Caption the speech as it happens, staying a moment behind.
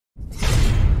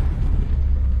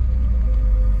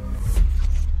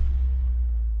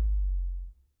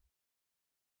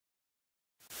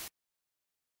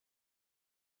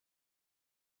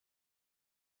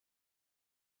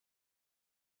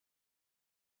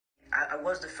I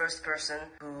was the first person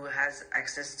who has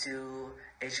access to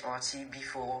HRT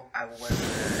before I was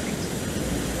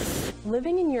 18.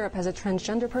 Living in Europe as a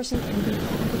transgender person can be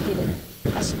complicated,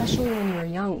 especially when you're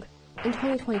young. In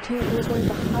 2022, it was one of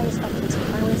the highest uptakes of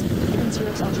violence against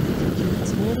Europe's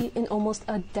LGBTQ community in almost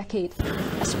a decade,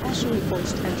 especially for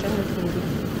its transgender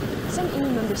community. Some EU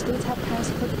member states have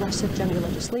passed progressive gender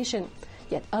legislation,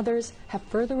 yet others have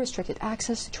further restricted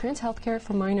access to trans healthcare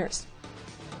for minors.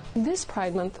 This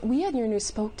Pride Month, we at Your News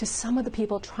spoke to some of the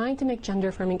people trying to make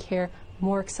gender-affirming care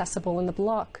more accessible in the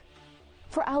bloc.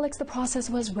 For Alex, the process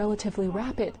was relatively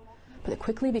rapid, but it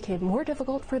quickly became more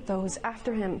difficult for those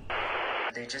after him.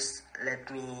 They just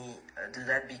let me do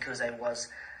that because I was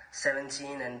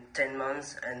 17 and 10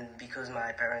 months and because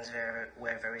my parents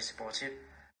were very supportive.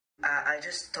 I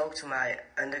just talked to my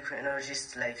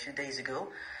endocrinologist like a few days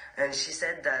ago, and she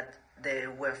said that they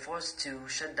were forced to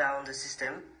shut down the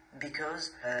system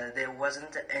because there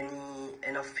wasn't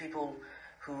enough people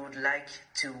who would like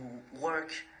to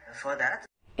work for that.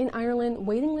 In Ireland,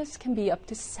 waiting lists can be up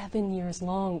to 7 years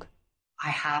long. I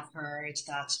have heard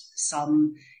that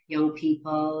some young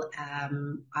people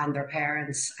and their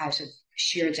parents, out of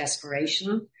sheer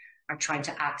desperation, are trying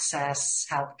to access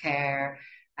healthcare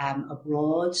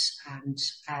abroad and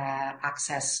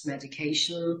access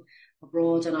medication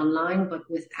abroad and online, but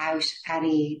without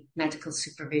any medical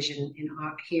supervision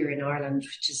here in Ireland,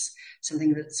 which is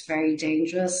something that's very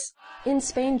dangerous. In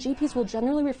Spain, GPs will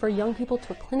generally refer young people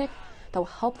to a clinic that will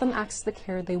help them access the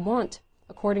care they want,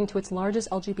 according to its largest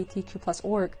LGBTQ+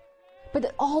 org. But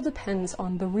it all depends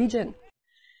on the region.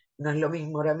 No es lo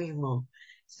mismo ahora mismo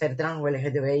ser trans o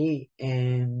LGTBI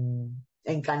en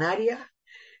Canarias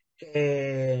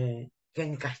que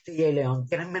en Castilla y León.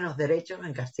 Tienen menos derechos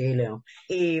en Castilla y León.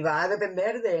 Y va a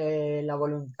depender de la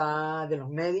voluntad de los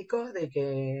médicos de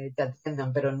que te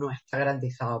atiendan, pero no está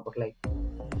garantizado por ley.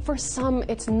 For some,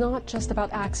 it's not just about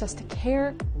access to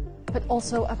care, but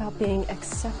also about being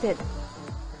accepted.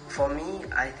 For me,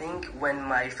 I think when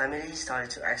my family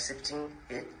started to accepting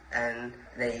it and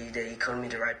they call me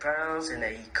the right pronouns and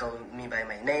they call me by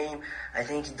my name, I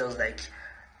think it does like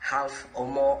half or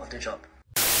more of the job.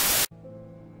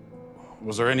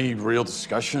 Was there any real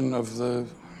discussion of the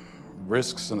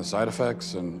risks and the side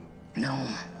effects? No,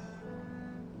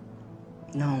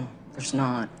 there's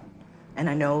not. And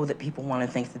I know that people want to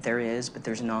think that there is, but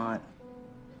there's not.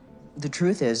 The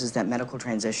truth is that medical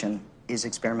transition is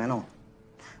experimental.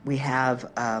 We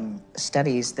have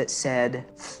studies that said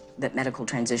that medical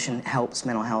transition helps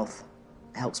mental health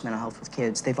with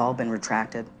kids. They've all been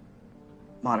retracted,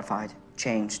 modified,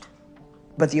 changed.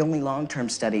 But the only long-term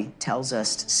study tells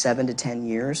us 7 to 10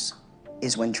 years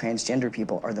is when transgender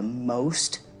people are the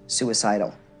most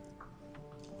suicidal.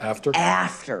 After?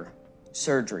 After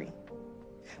surgery.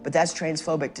 But that's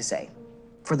transphobic to say.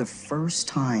 For the first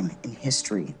time in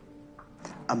history,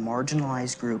 a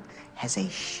marginalized group has a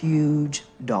huge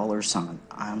dollar sign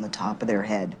on the top of their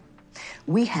head.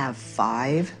 We have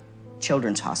 5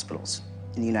 children's hospitals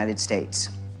in the United States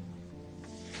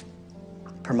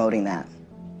promoting that.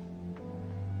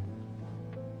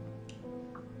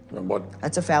 And what?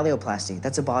 That's a phalloplasty.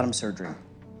 That's a bottom surgery.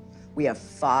 We have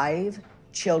 5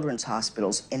 children's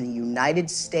hospitals in the United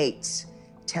States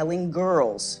telling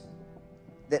girls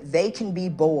that they can be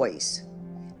boys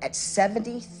at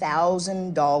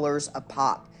 $70,000 a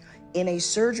pop in a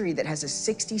surgery that has a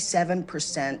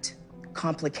 67%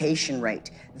 complication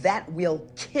rate. That will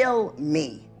kill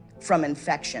me from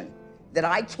infection, that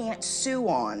I can't sue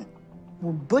on.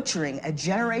 We're butchering a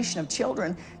generation of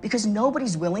children because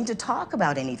nobody's willing to talk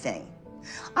about anything.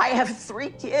 I have 3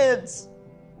 kids.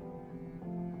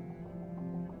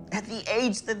 At the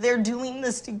age that they're doing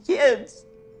this to kids,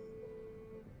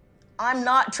 I'm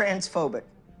not transphobic.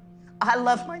 I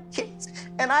love my kids,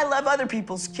 and I love other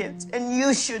people's kids, and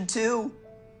you should too.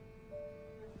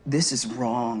 This is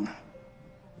wrong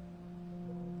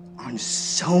on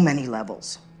so many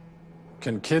levels.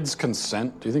 Can kids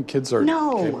consent? Do you think kids are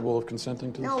capable of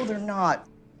consenting to this? No, they're not.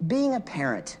 Being a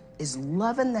parent is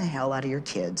loving the hell out of your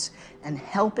kids and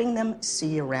helping them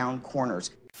see around corners.